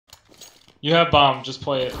You have bomb. Just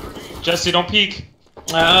play it. Jesse, don't peek.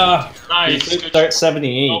 Ah, Nice. he Good start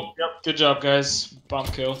 78. Oh, yep. Good job, guys. Bomb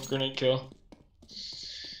kill. Grenade kill.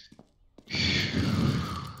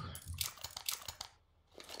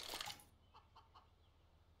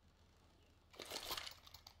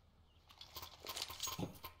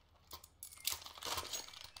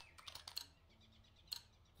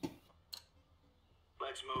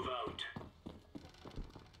 Let's move out.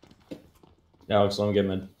 Alex, let me get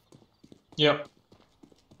mid. Yep.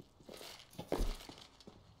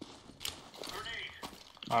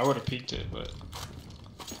 I would have peeked it, but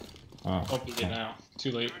Oh, don't peek it now.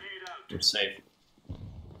 Too late. you're safe.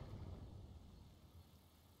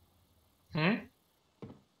 Hmm?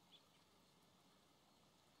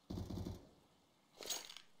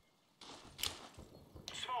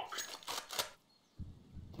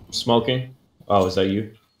 Smoking? Oh, is that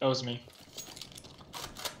you? That was me.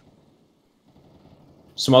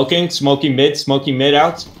 Smoking? Smoking mid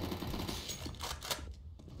out.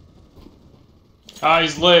 Ah,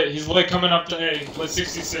 he's lit. He's lit coming up to A. Lit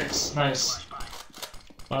 66. Nice.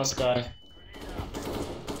 Last guy.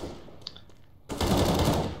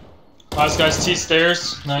 Last guy's T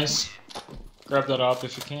stairs. Nice. Grab that up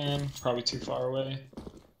if you can. Probably too far away.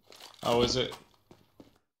 Oh, is it?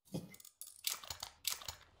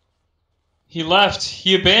 He left.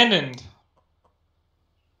 He abandoned.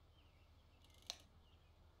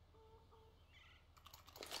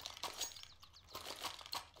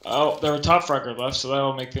 Oh, there were top fragger left, so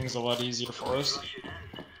that'll make things a lot easier for us.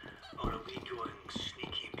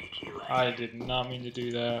 I did not mean to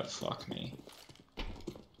do that. Fuck me.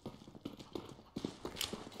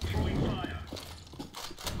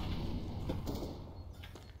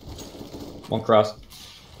 One cross.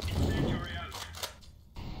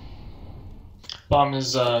 Bomb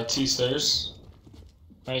is T stairs.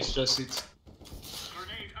 Nice, Jesse.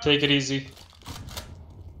 Take it easy.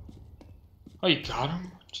 Oh, you got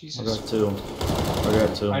him? Jesus. I got two. I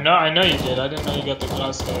got two. I know you did. I didn't know you got the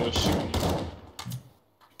last guy that was shooting you.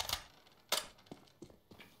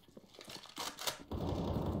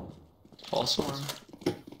 False one.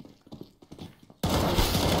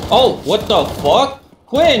 Oh, what the fuck?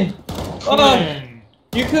 Quinn! Quinn!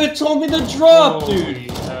 You could have told me to drop, Holy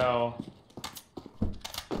dude! hell.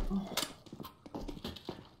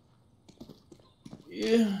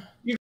 Yeah.